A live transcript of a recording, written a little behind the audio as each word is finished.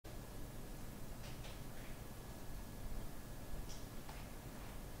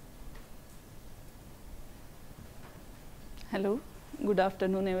Hello, good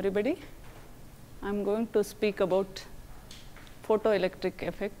afternoon everybody. I am going to speak about photoelectric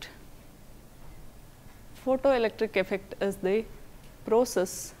effect. Photoelectric effect is the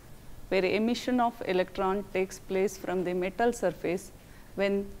process where emission of electron takes place from the metal surface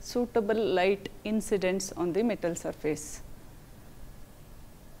when suitable light incidents on the metal surface.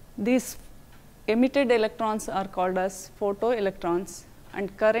 These emitted electrons are called as photoelectrons,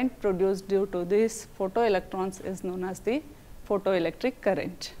 and current produced due to these photoelectrons is known as the photoelectric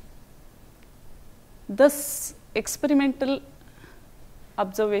current. This experimental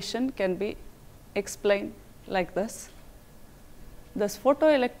observation can be explained like this. This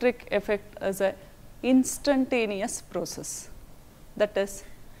photoelectric effect is an instantaneous process, that is,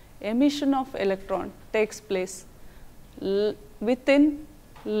 emission of electron takes place within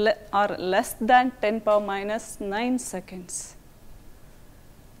or less than 10⁻⁹ seconds.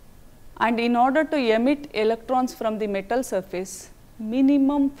 And in order to emit electrons from the metal surface,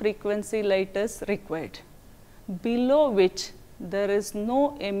 minimum frequency light is required, below which there is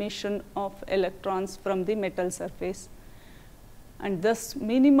no emission of electrons from the metal surface, and this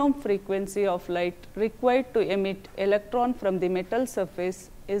minimum frequency of light required to emit electron from the metal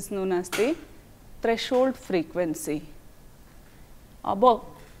surface is known as the threshold frequency. Above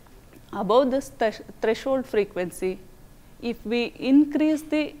this threshold frequency, if we increase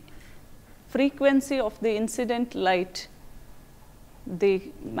the frequency of the incident light, the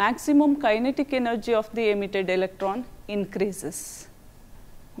maximum kinetic energy of the emitted electron increases,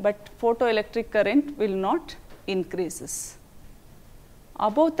 but photoelectric current will not increases.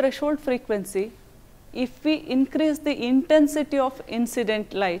 Above threshold frequency, if we increase the intensity of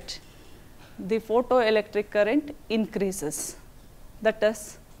incident light, the photoelectric current increases. That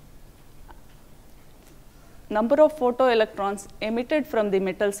is, number of photoelectrons emitted from the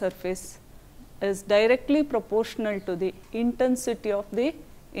metal surface is directly proportional to the intensity of the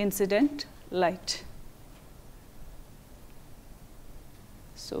incident light.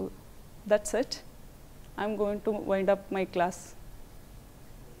 So, that is it. I am going to wind up my class.